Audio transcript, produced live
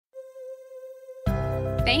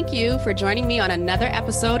Thank you for joining me on another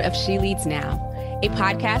episode of She Leads Now, a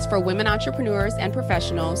podcast for women entrepreneurs and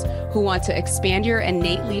professionals who want to expand your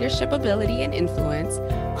innate leadership ability and influence,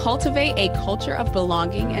 cultivate a culture of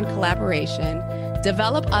belonging and collaboration,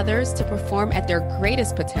 develop others to perform at their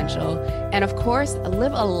greatest potential, and of course,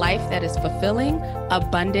 live a life that is fulfilling,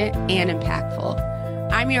 abundant, and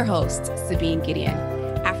impactful. I'm your host, Sabine Gideon.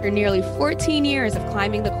 After nearly 14 years of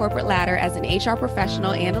climbing the corporate ladder as an HR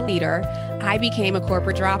professional and a leader, I became a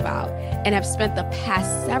corporate dropout and have spent the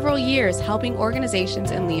past several years helping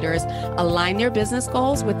organizations and leaders align their business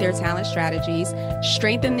goals with their talent strategies,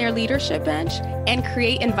 strengthen their leadership bench, and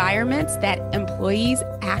create environments that employees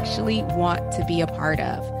actually want to be a part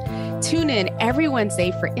of. Tune in every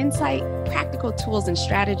Wednesday for insight, practical tools and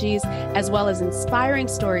strategies, as well as inspiring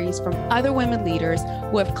stories from other women leaders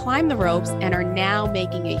who have climbed the ropes and are now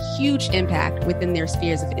making a huge impact within their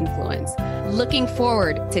spheres of influence. Looking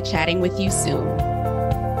forward to chatting with you soon.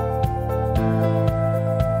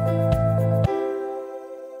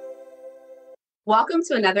 Welcome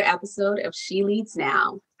to another episode of She Leads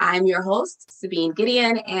Now. I'm your host, Sabine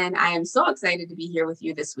Gideon, and I am so excited to be here with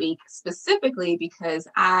you this week, specifically because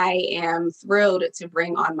I am thrilled to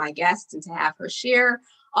bring on my guest and to have her share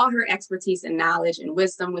all her expertise and knowledge and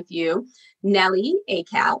wisdom with you. Nellie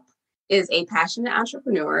Akalp is a passionate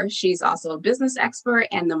entrepreneur. She's also a business expert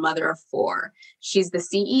and the mother of four. She's the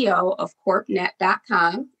CEO of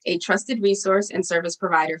CorpNet.com, a trusted resource and service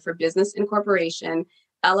provider for business incorporation,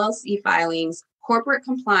 LLC filings, corporate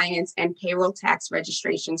compliance, and payroll tax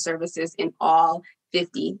registration services in all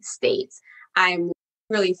 50 states. I'm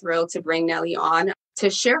really thrilled to bring Nellie on to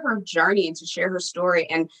share her journey and to share her story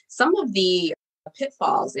and some of the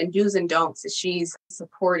pitfalls and do's and don'ts that she's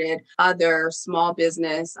supported other small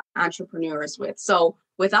business entrepreneurs with. So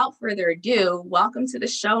without further ado, welcome to the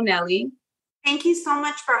show, Nellie. Thank you so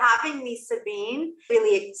much for having me, Sabine.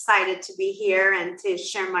 Really excited to be here and to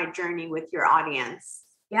share my journey with your audience.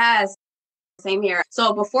 Yes. Same here.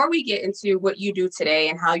 So before we get into what you do today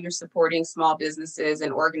and how you're supporting small businesses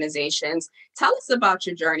and organizations, tell us about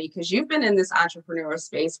your journey, because you've been in this entrepreneurial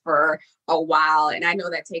space for a while. And I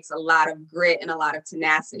know that takes a lot of grit and a lot of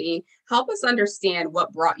tenacity. Help us understand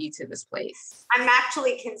what brought you to this place. I'm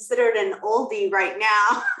actually considered an oldie right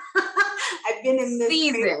now. I've been in this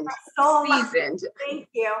seasoned. For so long. Thank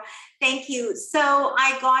you. Thank you. So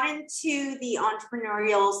I got into the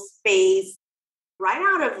entrepreneurial space right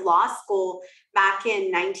out of law school back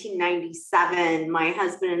in 1997. My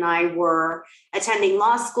husband and I were attending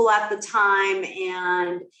law school at the time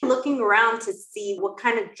and looking around to see what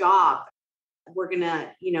kind of job we're going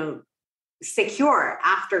to, secure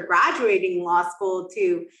after graduating law school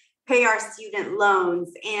to pay our student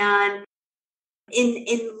loans. And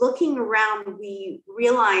in looking around, we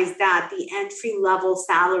realized that the entry level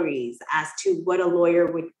salaries as to what a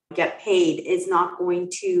lawyer would get paid is not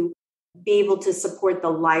going to be able to support the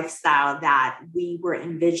lifestyle that we were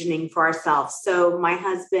envisioning for ourselves. So my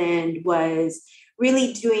husband was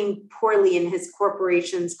really doing poorly in his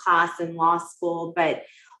corporations class in law school, but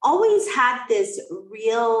always had this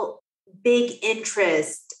real big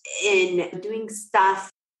interest in doing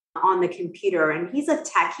stuff on the computer. And he's a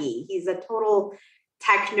techie. He's a total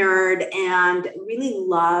tech nerd and really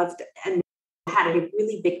loved and had a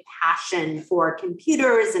really big passion for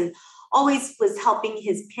computers and always was helping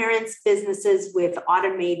his parents' businesses with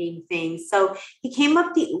automating things. So he came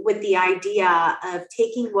up with the idea of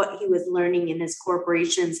taking what he was learning in his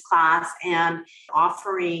corporations class and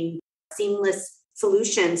offering seamless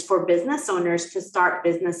solutions for business owners to start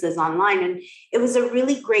businesses online. And it was a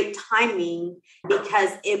really great timing because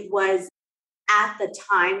it was at the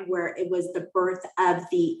time where it was the birth of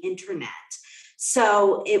the internet.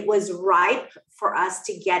 So it was ripe for us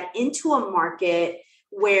to get into a market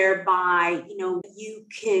whereby, you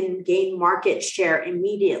can gain market share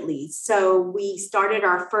immediately. So we started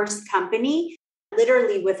our first company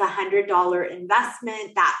literally with $100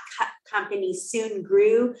 investment. That company soon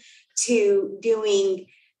grew to doing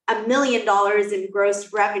 $1 million in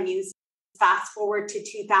gross revenues. Fast forward to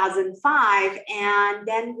 2005, and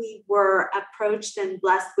then we were approached and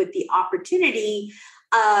blessed with the opportunity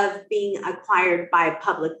of being acquired by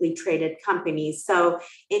publicly traded companies. So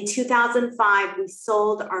in 2005, we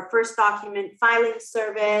sold our first document filing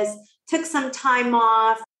service, took some time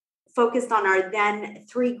off, focused on our then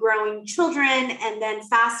 3 growing children. And then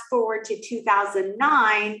fast forward to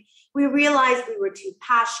 2009, we realized we were too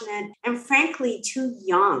passionate and frankly, too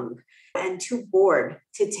young and too bored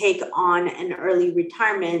to take on an early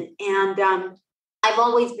retirement. And I've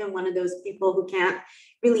always been one of those people who can't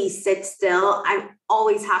really sit still. I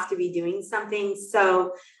always have to be doing something.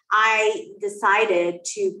 So I decided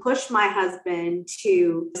to push my husband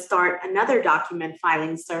to start another document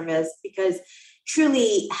filing service because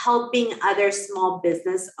truly helping other small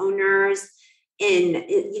business owners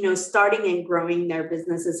in, starting and growing their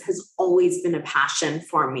businesses has always been a passion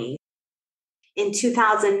for me. In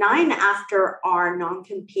 2009, after our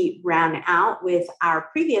non-compete ran out with our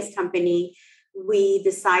previous company, we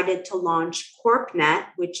decided to launch CorpNet,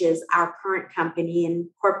 which is our current company, and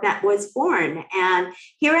CorpNet was born. And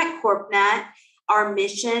here at CorpNet, our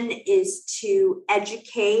mission is to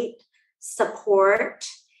educate, support,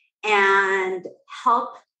 and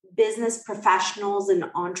help business professionals and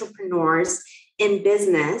entrepreneurs in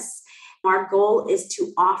business. Our goal is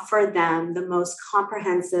to offer them the most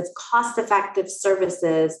comprehensive, cost-effective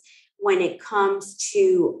services when it comes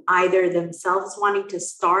to either themselves wanting to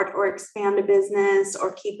start or expand a business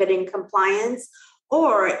or keep it in compliance,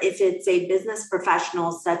 or if it's a business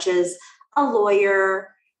professional such as a lawyer,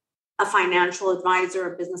 a financial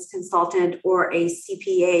advisor, a business consultant, or a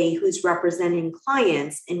CPA who's representing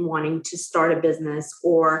clients in wanting to start a business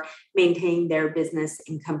or maintain their business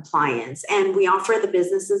in compliance. And we offer the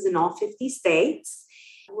businesses in all 50 states.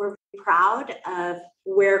 We're proud of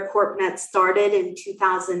where CorpNet started in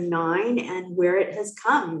 2009 and where it has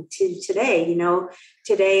come to today.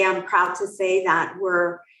 Today I'm proud to say that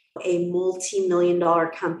we're a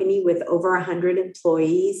multi-million-dollar company with over 100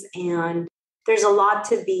 employees, and there's a lot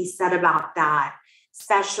to be said about that,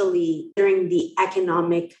 especially during the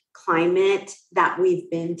economic climate that we've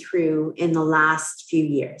been through in the last few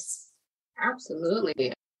years.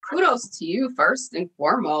 Absolutely. Kudos to you first and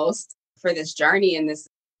foremost for this journey and this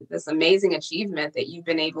amazing achievement that you've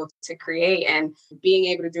been able to create, and being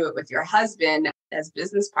able to do it with your husband as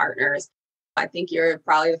business partners. I think you're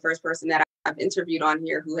probably the first person that I've interviewed on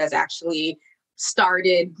here who has actually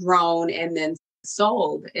started, grown, and then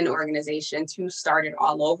sold an organization to start it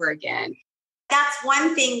all over again. That's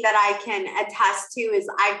one thing that I can attest to is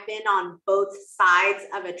I've been on both sides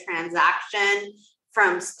of a transaction,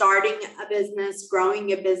 from starting a business,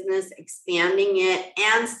 growing a business, expanding it,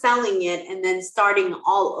 and selling it, and then starting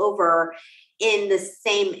all over in the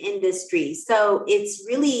same industry. So it's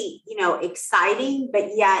really, exciting,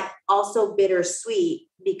 but yet also bittersweet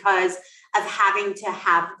because of having to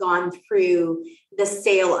have gone through the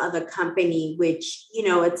sale of a company, which,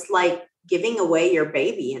 it's like giving away your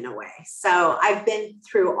baby in a way. So I've been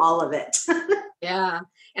through all of it. Yeah.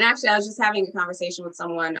 And actually, I was just having a conversation with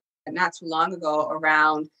someone not too long ago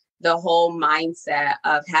around the whole mindset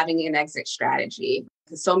of having an exit strategy.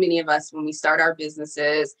 Because so many of us, when we start our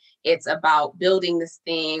businesses, it's about building this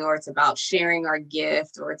thing, or it's about sharing our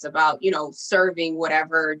gift, or it's about, serving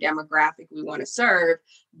whatever demographic we want to serve.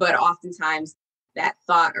 But oftentimes that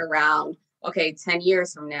thought around, okay, 10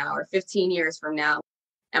 years from now or 15 years from now,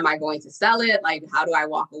 am I going to sell it? Like, how do I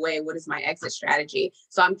walk away? What is my exit strategy?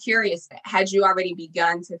 So I'm curious, had you already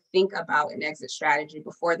begun to think about an exit strategy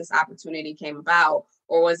before this opportunity came about?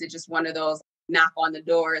 Or was it just one of those knock on the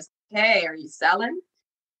doors, hey, are you selling?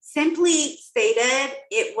 Simply stated,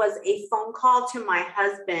 it was a phone call to my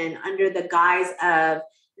husband under the guise of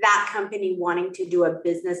that company wanting to do a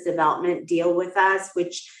business development deal with us,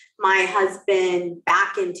 which my husband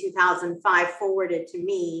back in 2005 forwarded to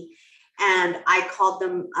me. And I called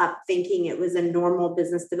them up thinking it was a normal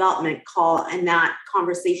business development call. And that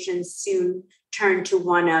conversation soon turned to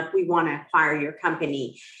one of, we want to acquire your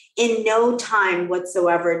company. In no time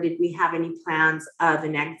whatsoever did we have any plans of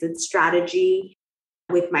an exit strategy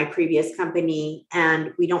with my previous company.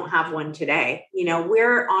 And we don't have one today.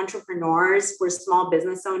 We're entrepreneurs, we're small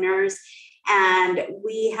business owners, and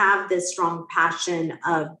we have this strong passion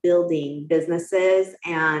of building businesses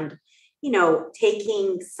and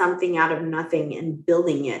taking something out of nothing and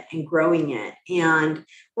building it and growing it. And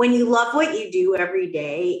when you love what you do every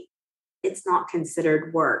day, it's not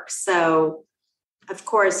considered work. So, of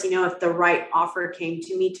course, if the right offer came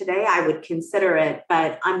to me today, I would consider it,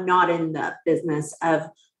 but I'm not in the business of,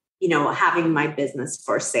 having my business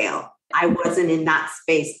for sale. I wasn't in that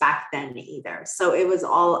space back then either. So it was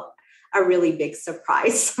all a really big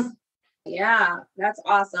surprise. Yeah, that's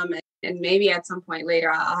awesome. And maybe at some point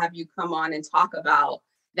later, I'll have you come on and talk about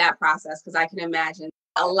that process, because I can imagine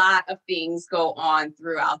a lot of things go on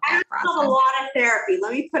throughout that process. A lot of therapy.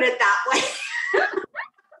 Let me put it that way.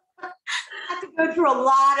 I had to go through a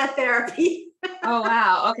lot of therapy. Oh,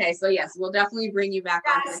 wow. Okay. So yes, we'll definitely bring you back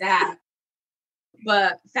on for that.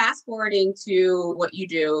 But fast forwarding to what you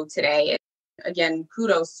do today, again,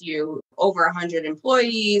 kudos to you. Over 100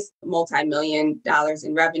 employees, multi-million dollars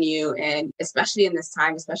in revenue. And especially in this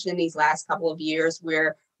time, especially in these last couple of years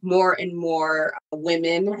where more and more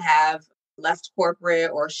women have left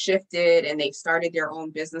corporate or shifted and they've started their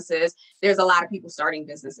own businesses. There's a lot of people starting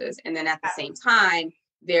businesses. And then at the same time,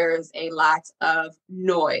 there's a lot of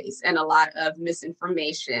noise and a lot of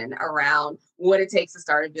misinformation around what it takes to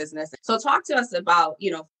start a business. So talk to us about,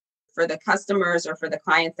 for the customers or for the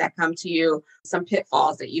clients that come to you, some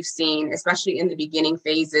pitfalls that you've seen, especially in the beginning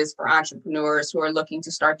phases for entrepreneurs who are looking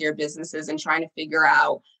to start their businesses and trying to figure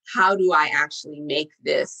out, how do I actually make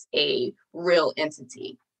this a real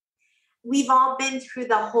entity? We've all been through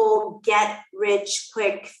the whole get rich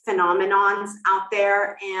quick phenomenons out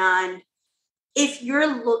there. And if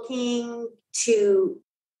you're looking to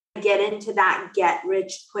get into that get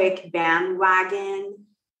rich quick bandwagon,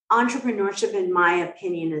 entrepreneurship, in my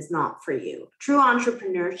opinion, is not for you. True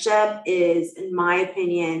entrepreneurship is, in my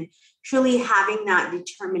opinion, truly having that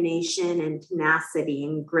determination and tenacity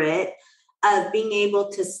and grit of being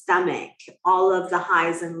able to stomach all of the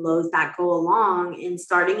highs and lows that go along in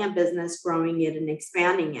starting a business, growing it, and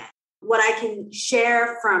expanding it. What I can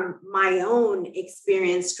share from my own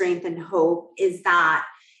experience, strength, and hope is that,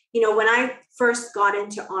 when I first got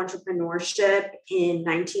into entrepreneurship in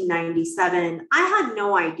 1997, I had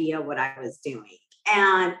no idea what I was doing.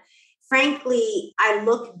 And frankly, I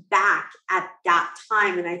look back at that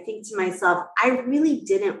time and I think to myself, I really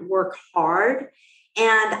didn't work hard.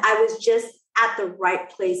 And I was just at the right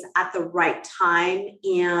place at the right time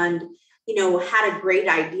and, had a great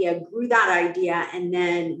idea, grew that idea, and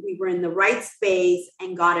then we were in the right space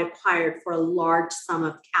and got acquired for a large sum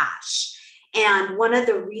of cash. And one of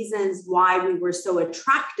the reasons why we were so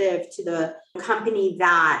attractive to the company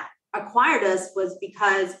that acquired us was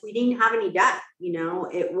because we didn't have any debt.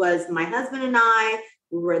 It was my husband and I,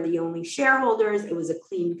 we were the only shareholders. It was a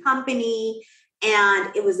clean company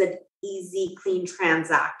and it was an easy, clean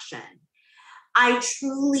transaction. I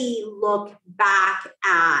truly look back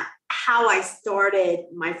at how I started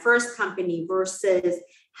my first company versus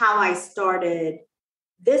how I started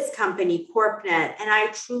this company, CorpNet. And I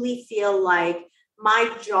truly feel like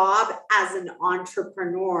my job as an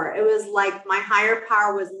entrepreneur, it was like my higher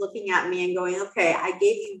power was looking at me and going, okay, I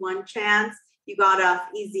gave you one chance. You got off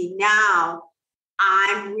easy. Now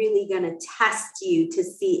I'm really going to test you to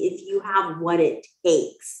see if you have what it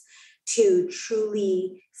takes to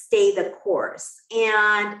truly stay the course.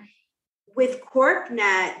 And with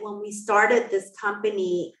CorpNet, when we started this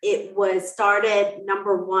company, it was started,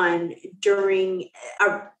 number one, during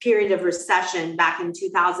a period of recession back in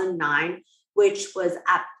 2009, which was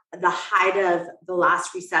at the height of the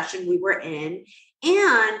last recession we were in.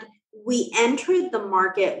 And we entered the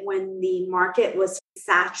market when the market was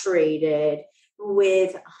saturated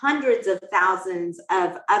with hundreds of thousands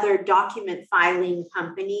of other document filing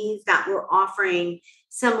companies that were offering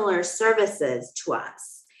similar services to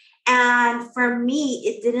us. And for me,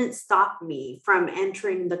 it didn't stop me from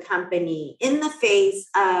entering the company in the face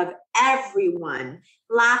of everyone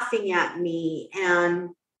laughing at me and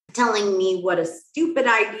telling me what a stupid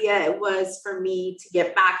idea it was for me to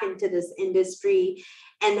get back into this industry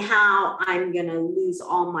and how I'm going to lose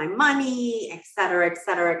all my money, et cetera, et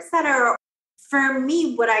cetera, et cetera. For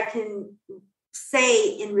me, what I can say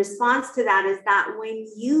in response to that is that when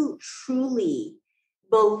you truly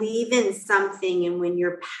believe in something and when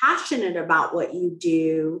you're passionate about what you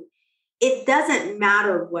do, it doesn't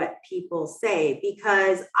matter what people say,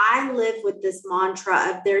 because I live with this mantra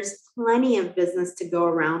of there's plenty of business to go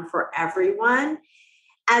around for everyone,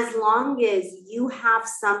 as long as you have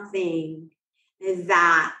something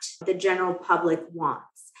that the general public wants.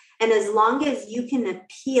 And as long as you can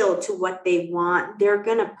appeal to what they want, they're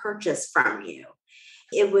going to purchase from you.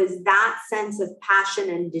 It was that sense of passion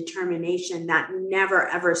and determination that never,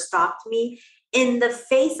 ever stopped me in the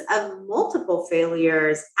face of multiple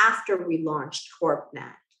failures after we launched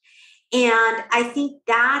CorpNet. And I think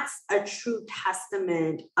that's a true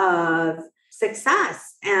testament of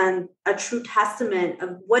success and a true testament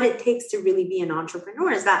of what it takes to really be an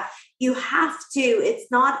entrepreneur, is that you have to,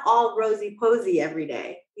 it's not all rosy posy every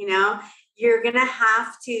day. You're going to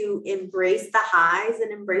have to embrace the highs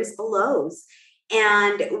and embrace the lows.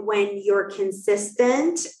 And when you're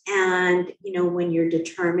consistent and, when you're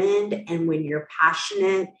determined and when you're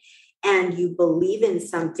passionate and you believe in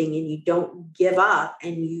something and you don't give up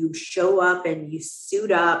and you show up and you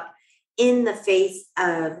suit up in the face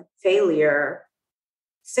of failure,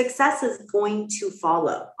 success is going to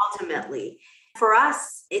follow ultimately. For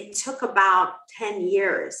us, it took about 10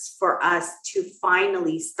 years for us to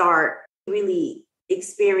finally start really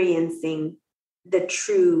experiencing the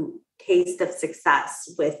true taste of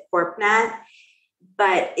success with CorpNet,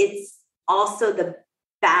 but it's also the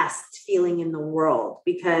best feeling in the world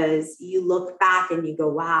because you look back and you go,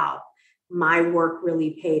 wow, my work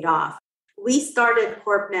really paid off. We started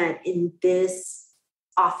CorpNet in this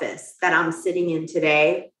office that I'm sitting in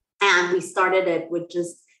today. And we started it with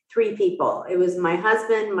just 3 people. It was my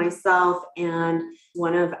husband, myself, and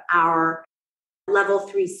one of our level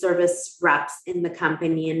 3 service reps in the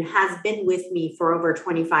company, and has been with me for over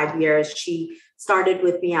 25 years. She started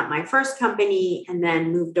with me at my first company and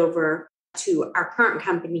then moved over to our current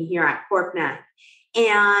company here at CorpNet.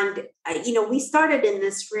 And, we started in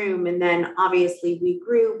this room, and then obviously we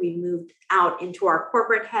grew, we moved out into our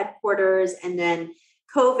corporate headquarters, and then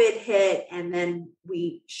COVID hit, and then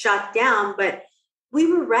we shut down. But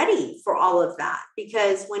we were ready for all of that,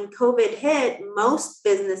 because when COVID hit, most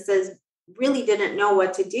businesses really didn't know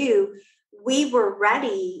what to do. We were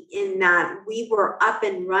ready in that we were up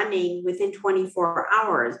and running within 24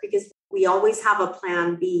 hours, because we always have a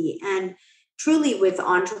plan B. And truly, with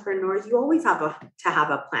entrepreneurs, you always have to have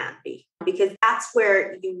a plan B, because that's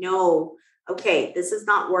where okay, this is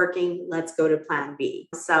not working. Let's go to plan B.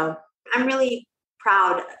 So I'm really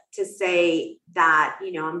proud to say that,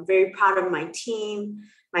 I'm very proud of my team,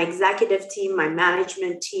 my executive team, my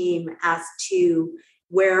management team, as to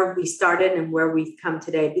where we started and where we've come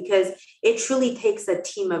today, because it truly takes a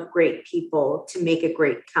team of great people to make a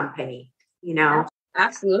great company,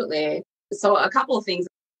 Absolutely. So a couple of things.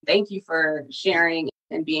 Thank you for sharing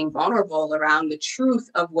and being vulnerable around the truth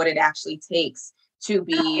of what it actually takes to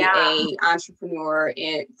be a entrepreneur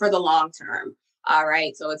for the long term. All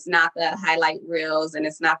right. So it's not the highlight reels, and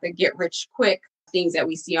it's not the get rich quick things that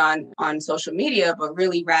we see on social media, but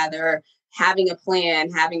really rather having a plan,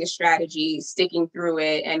 having a strategy, sticking through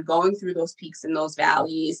it, and going through those peaks and those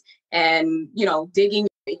valleys, and, digging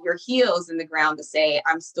your heels in the ground to say,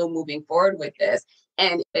 I'm still moving forward with this.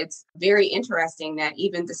 And it's very interesting that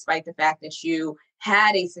even despite the fact that you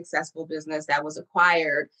had a successful business that was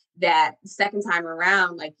acquired, that second time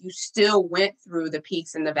around, like, you still went through the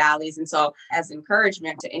peaks and the valleys. And so as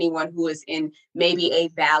encouragement to anyone who is in maybe a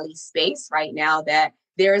valley space right now, that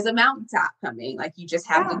there is a mountaintop coming, like, you just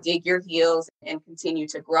have to dig your heels and continue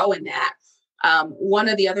to grow in that. One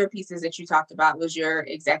of the other pieces that you talked about was your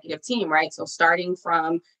executive team, right? So starting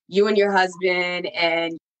from you and your husband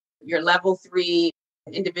and your level 3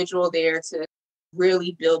 individual there to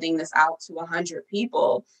really building this out to 100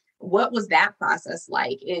 people. What was that process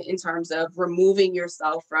like in terms of removing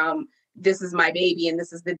yourself from this is my baby and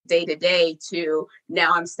this is the day-to-day to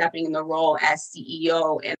now I'm stepping in the role as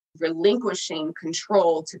CEO and relinquishing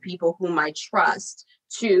control to people whom I trust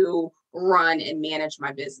to run and manage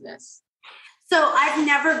my business? So I've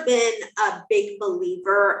never been a big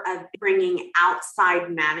believer of bringing outside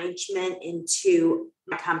management into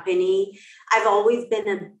my company. I've always been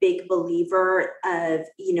a big believer of,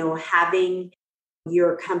 having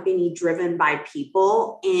your company driven by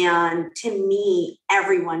people. And to me,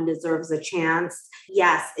 everyone deserves a chance.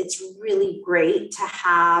 Yes, it's really great to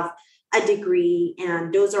have a degree,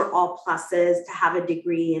 and those are all pluses, to have a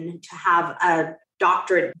degree and to have a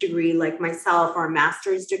doctorate degree like myself, or a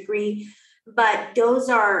master's degree. But those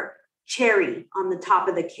are cherry on the top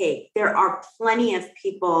of the cake. There are plenty of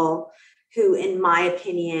people who, in my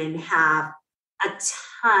opinion, have a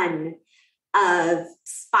ton of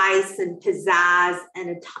spice and pizzazz and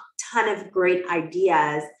a ton of great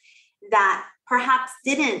ideas that perhaps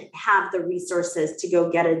didn't have the resources to go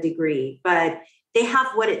get a degree, but they have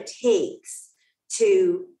what it takes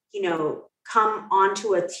to, come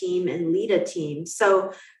onto a team and lead a team.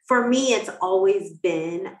 So for me, it's always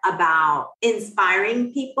been about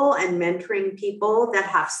inspiring people and mentoring people that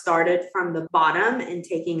have started from the bottom and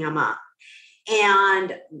taking them up.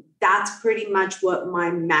 And that's pretty much what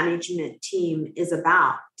my management team is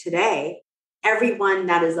about today. Everyone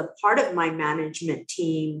that is a part of my management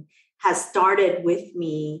team has started with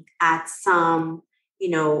me at some,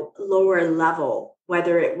 lower level,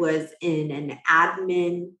 whether it was in an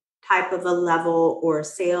admin type of a level, or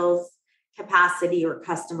sales capacity, or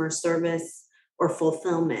customer service, or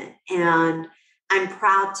fulfillment. And I'm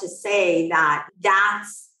proud to say that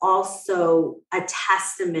that's also a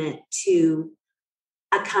testament to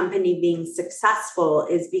a company being successful,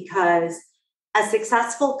 is because a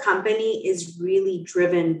successful company is really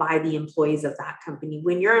driven by the employees of that company.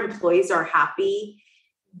 When your employees are happy,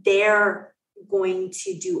 they're going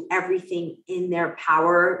to do everything in their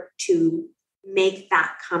power to make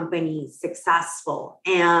that company successful.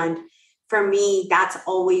 And for me, that's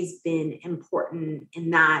always been important,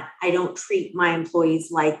 in that I don't treat my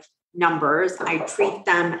employees like numbers. I treat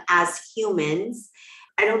them as humans.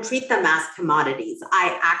 I don't treat them as commodities.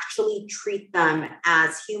 I actually treat them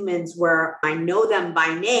as humans, where I know them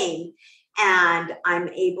by name and I'm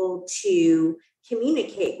able to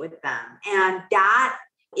communicate with them. And that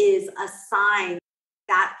is a sign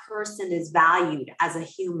that person is valued as a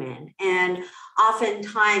human. And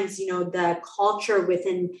oftentimes, the culture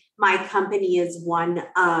within my company is one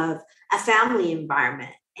of a family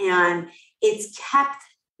environment. And it's kept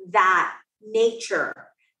that nature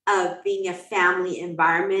of being a family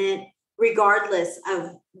environment, regardless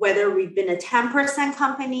of whether we've been a 10%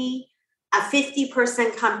 company, a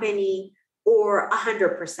 50% company, or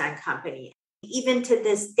 100% company. Even to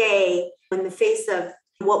this day, in the face of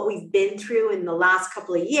what we've been through in the last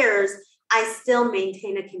couple of years, I still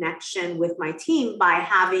maintain a connection with my team by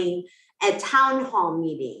having a town hall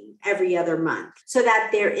meeting every other month so that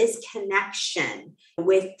there is connection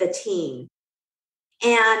with the team.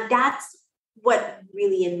 And that's what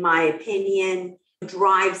really, in my opinion,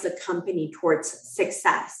 drives a company towards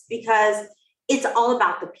success, because it's all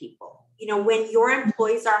about the people. When your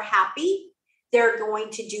employees are happy, they're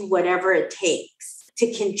going to do whatever it takes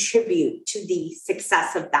to contribute to the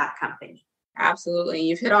success of that company. Absolutely.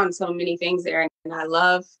 You've hit on so many things there. And I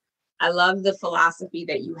love the philosophy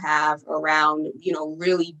that you have around,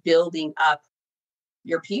 really building up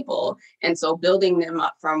your people. And so building them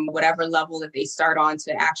up from whatever level that they start on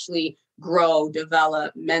to actually grow,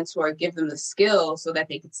 develop, mentor, give them the skills so that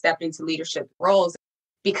they could step into leadership roles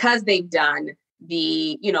because they've done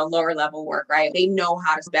the, lower level work, right? They know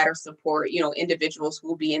how to better support, individuals who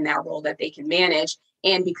will be in that role that they can manage.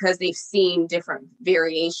 And because they've seen different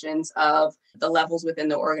variations of the levels within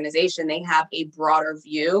the organization, they have a broader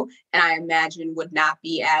view. And I imagine would not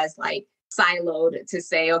be as siloed to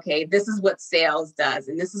say, okay, this is what sales does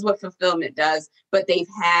and this is what fulfillment does, but they've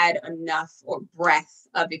had enough or breadth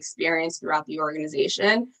of experience throughout the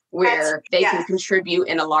organization where they can contribute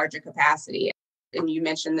in a larger capacity. And you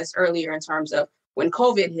mentioned this earlier in terms of when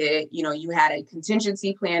COVID hit, you had a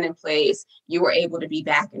contingency plan in place, you were able to be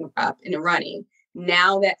back and up and running.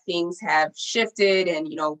 Now that things have shifted and,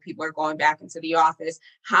 people are going back into the office,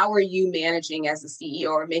 how are you managing as a CEO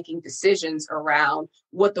or making decisions around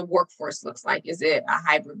what the workforce looks like? Is it a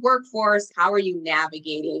hybrid workforce? How are you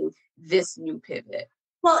navigating this new pivot?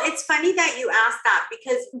 Well, it's funny that you asked that,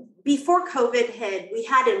 because before COVID hit, we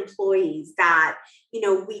had employees that,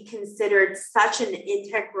 we considered such an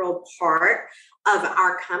integral part of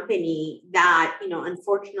our company that,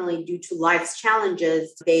 unfortunately, due to life's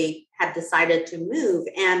challenges, they had decided to move.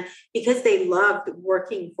 And because they loved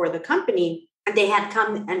working for the company, they had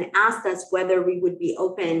come and asked us whether we would be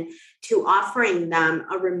open to offering them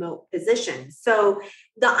a remote position. So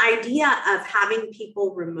the idea of having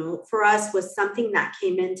people remote for us was something that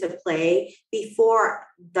came into play before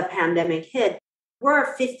the pandemic hit. We're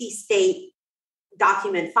a 50-state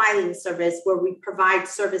document filing service where we provide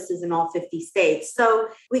services in all 50 states. So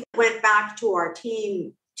we went back to our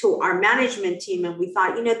team, to our management team, and we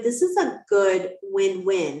thought, this is a good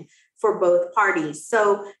win-win for both parties.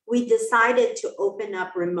 So we decided to open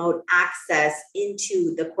up remote access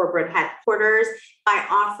into the corporate headquarters by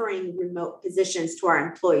offering remote positions to our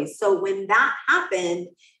employees. So when that happened,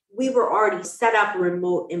 we were already set up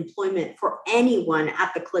remote employment for anyone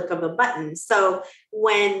at the click of a button. So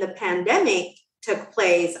when the pandemic took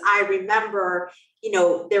place, I remember,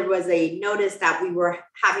 there was a notice that we were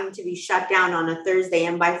having to be shut down on a Thursday.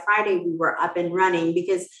 And by Friday, we were up and running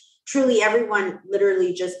because truly everyone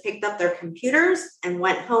literally just picked up their computers and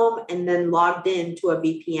went home and then logged into a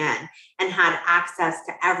VPN and had access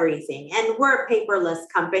to everything. And we're a paperless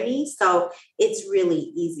company, so it's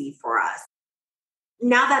really easy for us.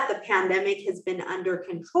 Now that the pandemic has been under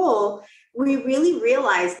control, we really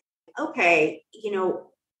realized, okay,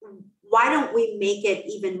 why don't we make it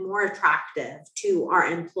even more attractive to our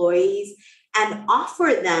employees and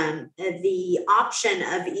offer them the option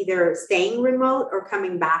of either staying remote or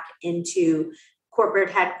coming back into corporate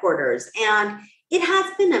headquarters? And it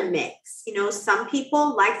has been a mix. Some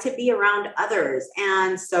people like to be around others,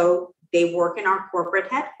 and so they work in our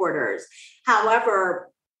corporate headquarters.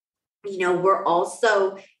 However, we're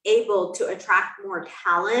also able to attract more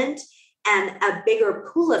talent and a bigger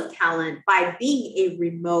pool of talent by being a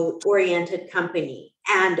remote-oriented company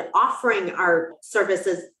and offering our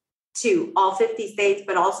services to all 50 states,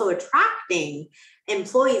 but also attracting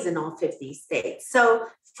employees in all 50 states. So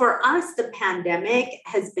for us, the pandemic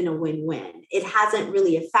has been a win-win. It hasn't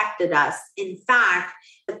really affected us. In fact,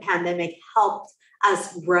 the pandemic helped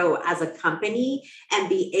us grow as a company and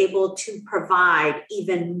be able to provide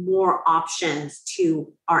even more options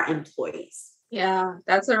to our employees. Yeah,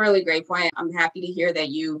 that's a really great point. I'm happy to hear that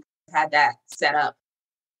you had that set up.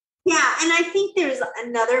 Yeah, and I think there's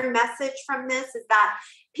another message from this is that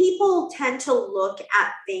people tend to look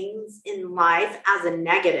at things in life as a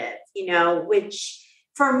negative, which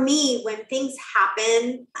for me, when things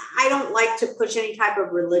happen, I don't like to push any type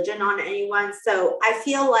of religion on anyone. So I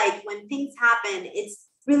feel like when things happen, it's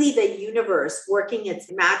really the universe working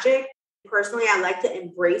its magic. Personally, I like to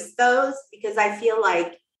embrace those because I feel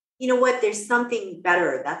like, you know what, there's something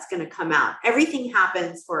better that's going to come out. Everything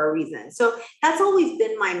happens for a reason. So that's always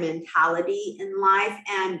been my mentality in life.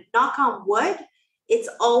 And knock on wood, it's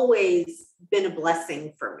always been a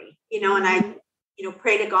blessing for me, and I,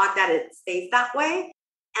 pray to God that it stays that way.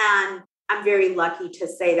 And I'm very lucky to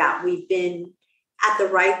say that we've been at the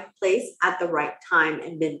right place at the right time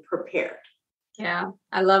and been prepared. Yeah,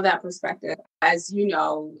 I love that perspective. As you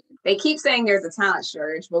know, they keep saying there's a talent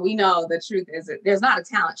shortage, but we know the truth is that there's not a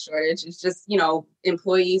talent shortage. It's just,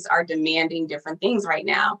 employees are demanding different things right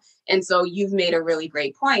now. And so you've made a really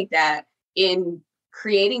great point that in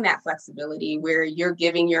creating that flexibility where you're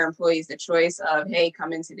giving your employees the choice of, hey,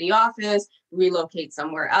 come into the office, relocate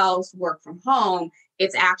somewhere else, work from home,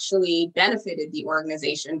 it's actually benefited the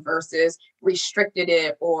organization versus restricted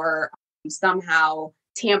it or somehow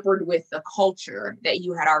tampered with the culture that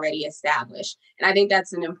you had already established. And I think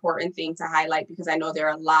that's an important thing to highlight because I know there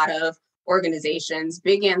are a lot of organizations,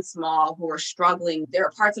 big and small, who are struggling. There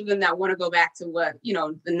are parts of them that want to go back to what,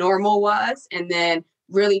 the normal was, and then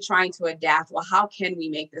really trying to adapt. Well, how can we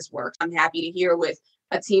make this work? I'm happy to hear with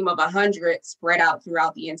a team of 100 spread out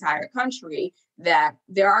throughout the entire country that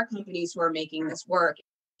there are companies who are making this work.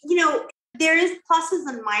 There is pluses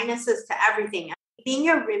and minuses to everything. Being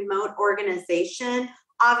a remote organization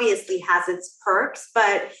obviously has its perks,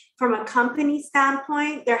 but from a company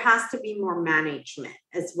standpoint, there has to be more management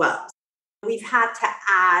as well. We've had to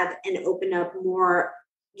add and open up more,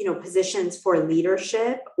 positions for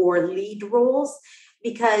leadership or lead roles,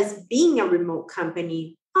 because being a remote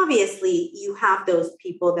company, obviously you have those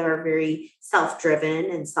people that are very self-driven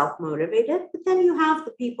and self-motivated, but then you have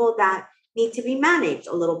the people that need to be managed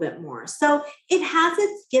a little bit more. So it has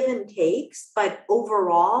its give and takes, but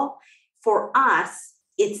overall, for us,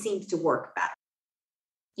 it seems to work better.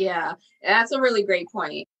 Yeah, that's a really great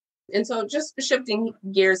point. And so just shifting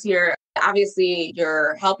gears here, obviously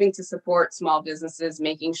you're helping to support small businesses,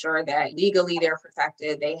 making sure that legally they're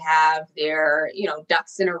protected, they have their,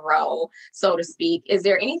 ducks in a row, so to speak. Is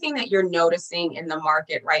there anything that you're noticing in the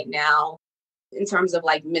market right now in terms of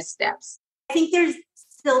like missteps? I think there's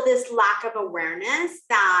still this lack of awareness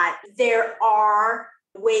that there are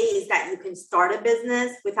ways that you can start a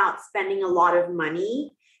business without spending a lot of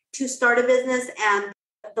money to start a business. And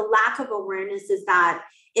the lack of awareness is that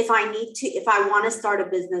if I want to start a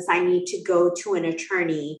business, I need to go to an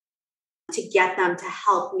attorney to get them to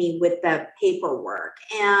help me with the paperwork.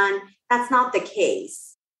 And that's not the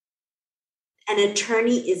case. An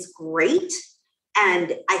attorney is great.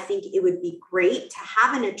 And I think it would be great to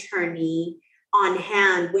have an attorney on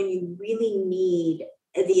hand when you really need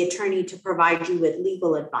the attorney to provide you with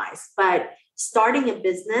legal advice. But starting a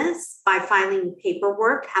business by filing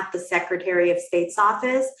paperwork at the Secretary of State's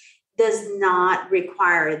office does not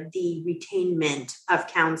require the retainment of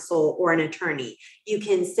counsel or an attorney. You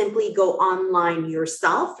can simply go online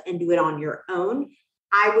yourself and do it on your own.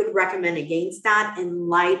 I would recommend against that in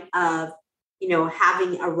light of,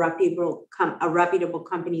 having a reputable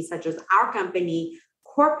company such as our company,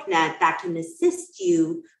 CorpNet, that can assist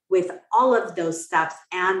you with all of those steps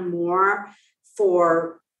and more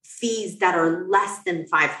for fees that are less than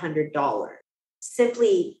 $500.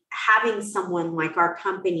 Simply having someone like our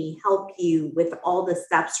company help you with all the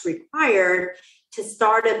steps required to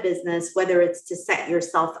start a business, whether it's to set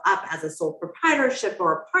yourself up as a sole proprietorship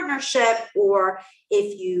or a partnership, or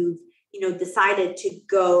if you've decided to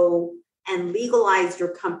go and legalize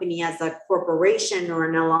your company as a corporation or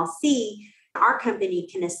an LLC, our company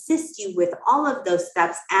can assist you with all of those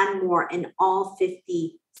steps and more in all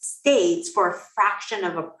 50 states for a fraction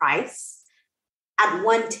of a price, at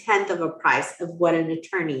 1/10 of a price of what an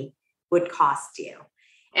attorney would cost you.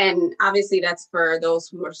 And obviously that's for those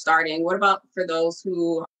who are starting. What about for those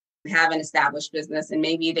who have an established business and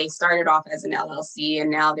maybe they started off as an LLC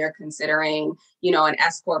and now they're considering, an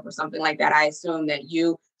S Corp or something like that? I assume that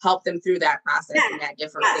you help them through that process in that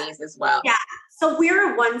different phase as well. Yeah. So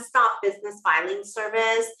we're a one-stop business filing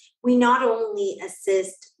service. We not only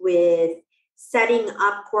assist with setting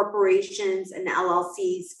up corporations and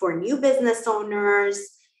LLCs for new business owners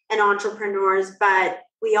and entrepreneurs, but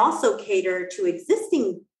we also cater to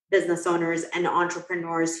existing business owners and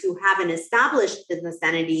entrepreneurs who have an established business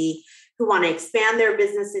entity, who want to expand their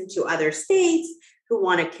business into other states, who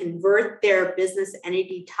want to convert their business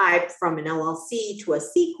entity type from an LLC to a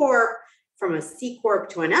C Corp, from a C Corp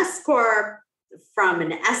to an S Corp, from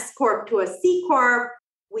an S Corp to a C Corp.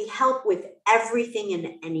 we help with everything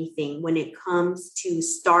and anything when it comes to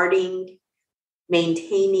starting,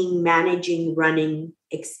 maintaining, managing, running,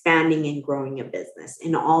 expanding, and growing a business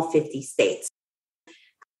in all 50 states.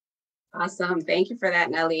 Awesome. Thank you for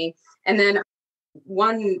that, Nellie. And then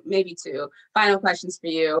one, maybe two final questions for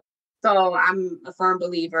you. So I'm a firm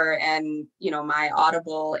believer in, my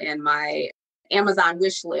Audible and my Amazon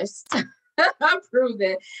wish list prove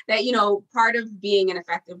it that, part of being an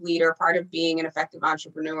effective leader, part of being an effective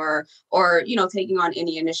entrepreneur, or, taking on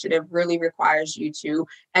any initiative really requires you to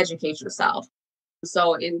educate yourself.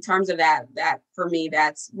 So in terms of that for me,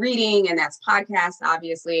 that's reading and that's podcasts,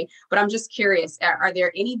 obviously. But I'm just curious, are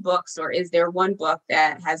there any books or is there one book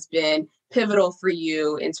that has been pivotal for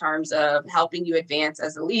you in terms of helping you advance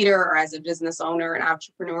as a leader or as a business owner and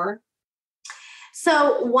entrepreneur?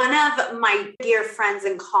 So one of my dear friends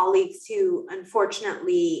and colleagues who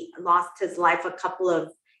unfortunately lost his life a couple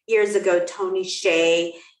of years ago, Tony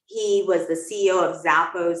Hsieh, he was the CEO of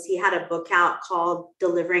Zappos. He had a book out called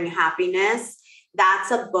Delivering Happiness.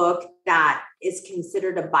 That's a book that is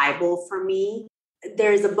considered a Bible for me.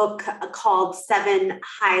 There's a book called Seven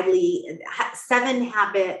Habits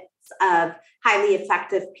of Highly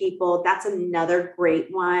Effective People. That's another great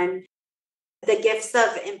one. The Gifts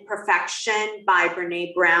of Imperfection by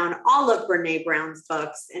Brené Brown. All of Brené Brown's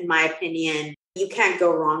books, in my opinion, you can't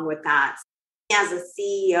go wrong with that. As a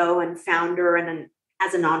CEO and founder and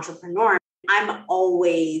as an entrepreneur, I'm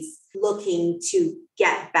always looking to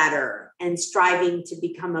get better and striving to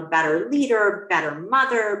become a better leader, better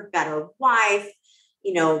mother, better wife,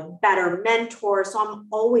 better mentor. So I'm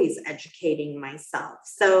always educating myself.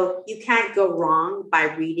 So you can't go wrong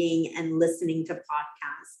by reading and listening to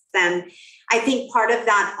podcasts. And I think part of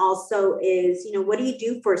that also is, what do you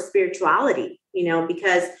do for spirituality?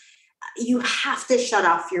 Because you have to shut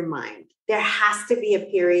off your mind. There has to be a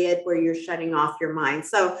period where you're shutting off your mind.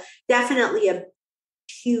 So definitely a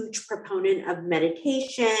huge proponent of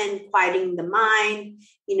meditation, quieting the mind,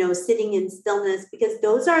 sitting in stillness, because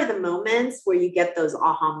those are the moments where you get those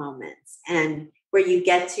aha moments and where you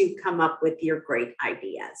get to come up with your great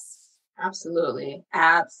ideas. Absolutely.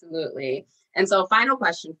 Absolutely. And so final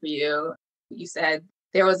question for you. You said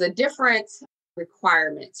there was a different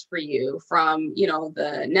requirements for you from,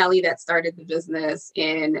 the Nellie that started the business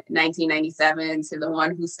in 1997 to the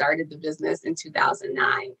one who started the business in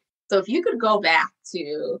 2009. So if you could go back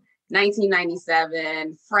to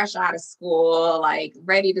 1997, fresh out of school, like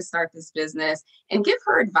ready to start this business, and give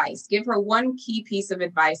her advice, give her one key piece of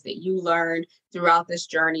advice that you learned throughout this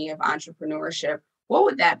journey of entrepreneurship, what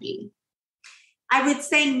would that be? I would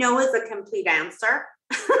say no is a complete answer.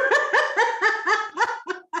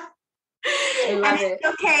 It's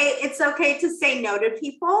okay. It's okay to say no to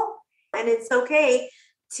people, and it's okay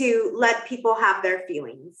to let people have their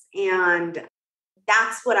feelings. And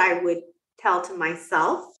that's what I would tell to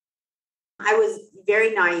myself. I was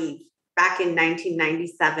very naive back in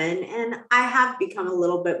 1997, and I have become a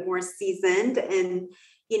little bit more seasoned and,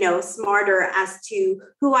 smarter as to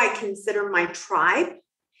who I consider my tribe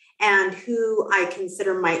and who I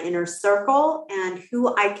consider my inner circle and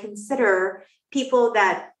who I consider people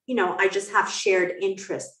that, I just have shared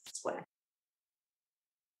interests with.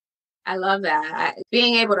 I love that.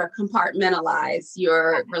 Being able to compartmentalize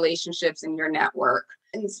your relationships and your network.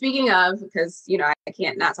 And speaking of, because, I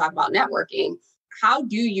can't not talk about networking, how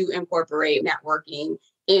do you incorporate networking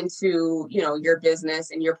into, your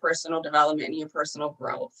business and your personal development and your personal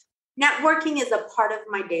growth? Networking is a part of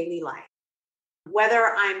my daily life. Whether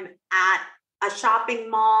I'm at a shopping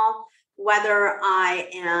mall, whether I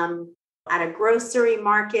am at a grocery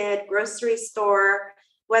store,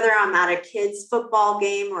 whether I'm at a kid's football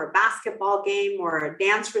game or a basketball game or a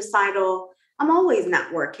dance recital, I'm always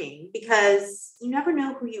networking because you never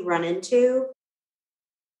know who you run into.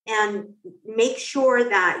 And make sure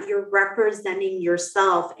that you're representing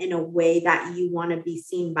yourself in a way that you want to be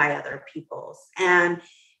seen by other people. And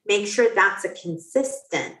make sure that's a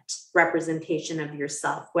consistent representation of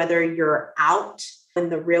yourself, whether you're out in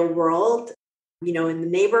the real world, in the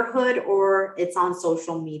neighborhood, or it's on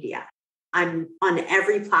social media. I'm on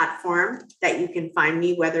every platform that you can find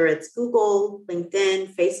me, whether it's Google,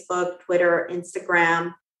 LinkedIn, Facebook, Twitter,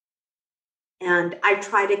 Instagram. And I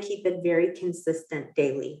try to keep it very consistent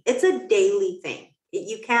daily. It's a daily thing.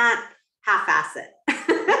 You can't half-ass it.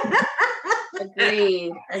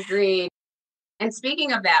 Agreed. And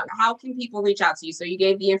speaking of that, how can people reach out to you? So you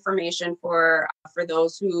gave the information for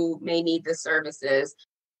those who may need the services.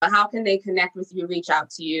 How can they connect with you, reach out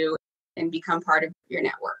to you, and become part of your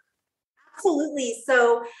network? Absolutely.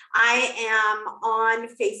 So I am on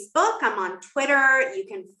Facebook. I'm on Twitter. You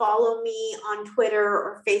can follow me on Twitter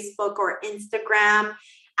or Facebook or Instagram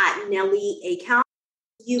at Nellie Akalp.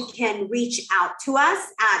 You can reach out to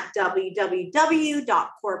us at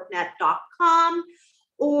www.corpnet.com,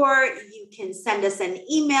 or you can send us an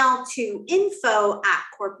email to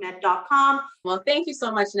info@corpnet.com. Well, thank you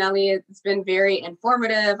so much, Nellie. It's been very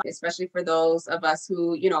informative, especially for those of us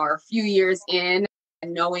who, are a few years in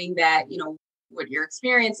and knowing that, what you're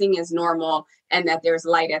experiencing is normal and that there's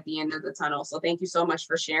light at the end of the tunnel. So thank you so much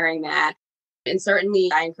for sharing that. And certainly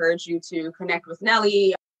I encourage you to connect with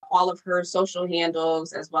Nellie. All of her social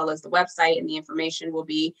handles, as well as the website, and the information will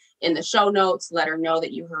be in the show notes. Let her know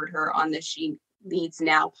that you heard her on the She Leads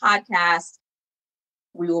Now podcast.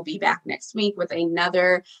 We will be back next week with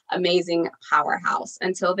another amazing powerhouse.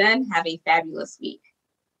 Until then, have a fabulous week.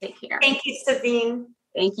 Take care. Thank you, Savine.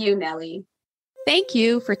 Thank you, Nellie. Thank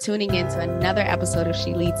you for tuning in to another episode of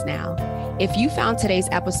She Leads Now. If you found today's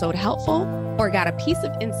episode helpful or got a piece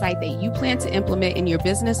of insight that you plan to implement in your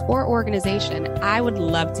business or organization, I would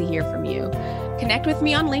love to hear from you. Connect with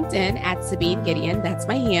me on LinkedIn at Sabine Gideon, that's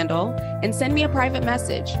my handle, and send me a private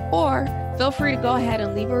message. Or feel free to go ahead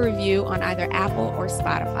and leave a review on either Apple or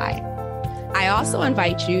Spotify. I also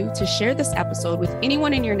invite you to share this episode with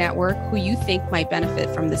anyone in your network who you think might benefit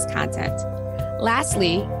from this content.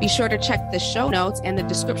 Lastly, be sure to check the show notes and the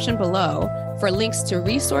description below for links to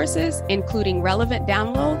resources, including relevant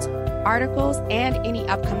downloads, articles, and any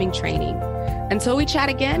upcoming training. Until we chat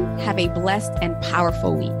again, have a blessed and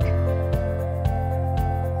powerful week.